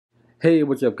Hey,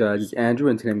 what's up guys, it's Andrew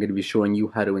and today I'm going to be showing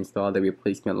you how to install the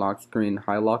replacement lock screen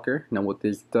high locker. Now what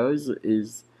this does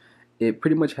is it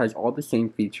pretty much has all the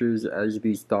same features as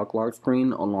the stock lock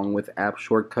screen along with app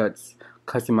shortcuts,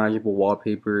 customizable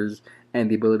wallpapers,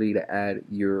 and the ability to add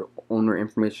your owner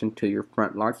information to your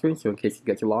front lock screen so in case it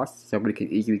gets lost, somebody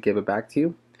can easily give it back to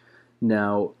you.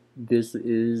 Now this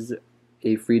is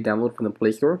a free download from the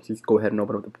Play Store, so just go ahead and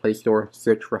open up the Play Store,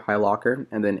 search for high locker,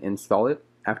 and then install it.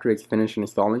 After it's finished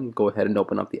installing, go ahead and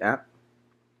open up the app.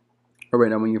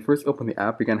 Alright, now when you first open the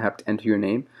app, you're going to have to enter your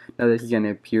name. Now this is going to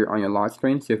appear on your lock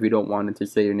screen, so if you don't want it to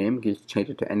say your name, you can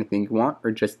change it to anything you want, or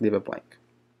just leave it blank.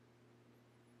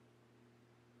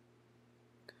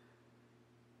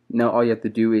 Now all you have to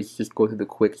do is just go through the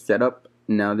quick setup.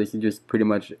 Now this is just pretty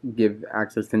much give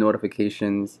access to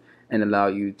notifications and allow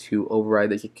you to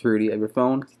override the security of your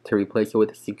phone to replace it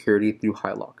with security through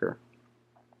high locker.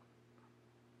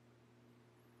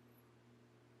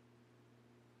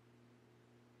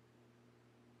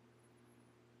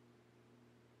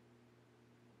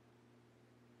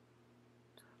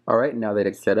 Alright, now that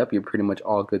it's set up, you're pretty much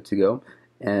all good to go.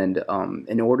 And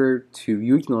in order to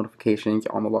use notifications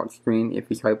on the lock screen, if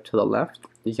you swipe to the left,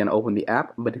 it's going to open the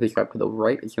app, but if you swipe to the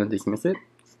right, it's going to dismiss it.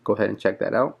 Go ahead and check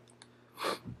that out.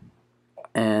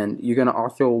 And you're going to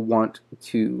also want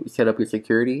to set up your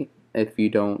security. If you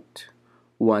don't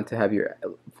want to have your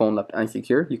phone left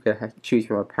unsecure, you could choose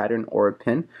from a pattern or a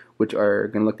pin, which are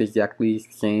going to look exactly the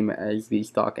same as the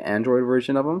stock Android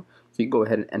version of them. So you go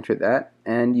ahead and enter that,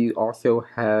 and you also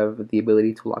have the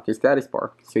ability to lock your status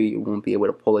bar, so you won't be able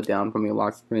to pull it down from your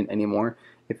lock screen anymore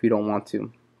if you don't want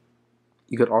to.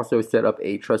 You could also set up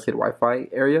a trusted Wi-Fi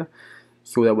area,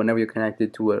 so that whenever you're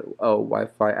connected to a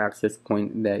Wi-Fi access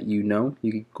point that you know,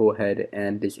 you can go ahead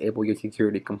and disable your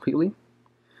security completely.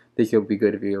 This will be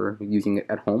good if you're using it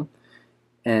at home.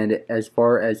 And as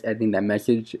far as editing that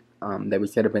message that we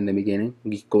set up in the beginning,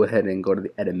 you just go ahead and go to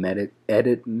the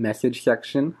edit message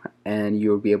section, and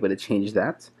you'll be able to change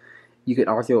that. You can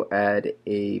also add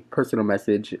a personal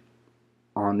message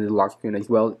on the lock screen as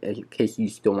well, in case you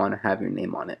still want to have your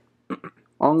name on it.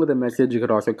 Along with the message, you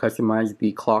could also customize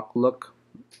the clock look,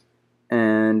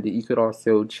 and you could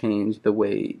also change the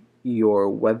way your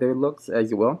weather looks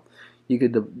as well. You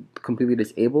could completely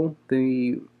disable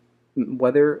the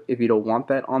weather if you don't want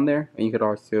that on there, and you could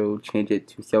also change it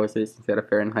to Celsius instead of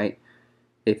Fahrenheit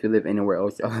if you live anywhere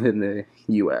else other than the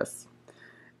US.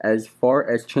 As far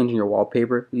as changing your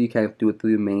wallpaper, you can't do it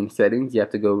through the main settings. You have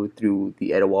to go through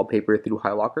the edit wallpaper through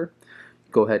high locker.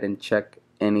 Go ahead and check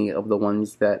any of the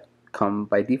ones that come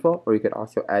by default, or you could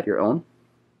also add your own.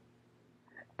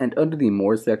 And under the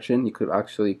more section, you could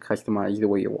actually customize the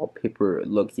way your wallpaper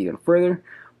looks even further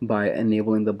by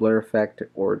enabling the blur effect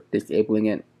or disabling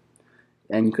it.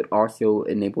 And you could also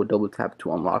enable double tap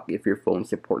to unlock if your phone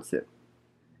supports it.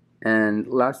 And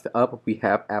last up, we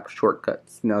have app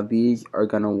shortcuts. Now these are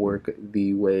gonna work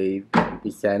the way the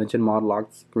CyanogenMod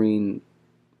lock screen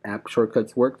app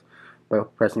shortcuts worked, by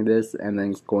pressing this and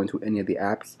then just going to any of the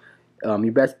apps.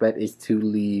 Your best bet is to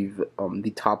leave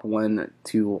the top one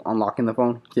to unlocking the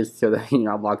phone, just so that you're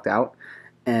not locked out.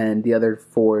 And the other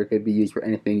four could be used for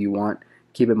anything you want.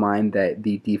 Keep in mind that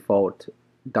the default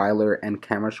dialer and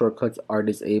camera shortcuts are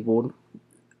disabled.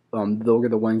 Those are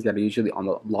the ones that are usually on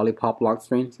the lollipop lock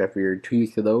screen, so if you're too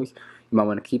used to those, you might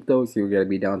want to keep those, so you're going to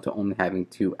be down to only having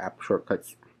 2 app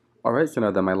shortcuts. Alright, so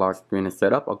now that my lock screen is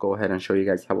set up, I'll go ahead and show you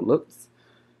guys how it looks.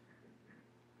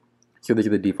 So this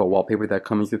is the default wallpaper that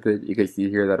comes with it. You can see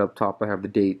here that up top I have the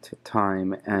date,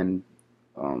 time, and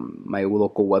my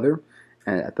local weather.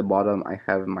 And at the bottom I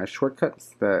have my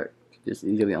shortcuts that just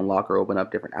easily unlock or open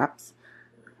up different apps.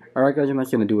 Alright guys, and that's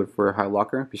going to do it for high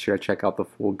locker. Be sure to check out the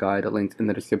full guide linked in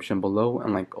the description below.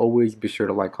 And like always, be sure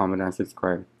to like, comment, and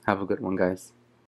subscribe. Have a good one, guys.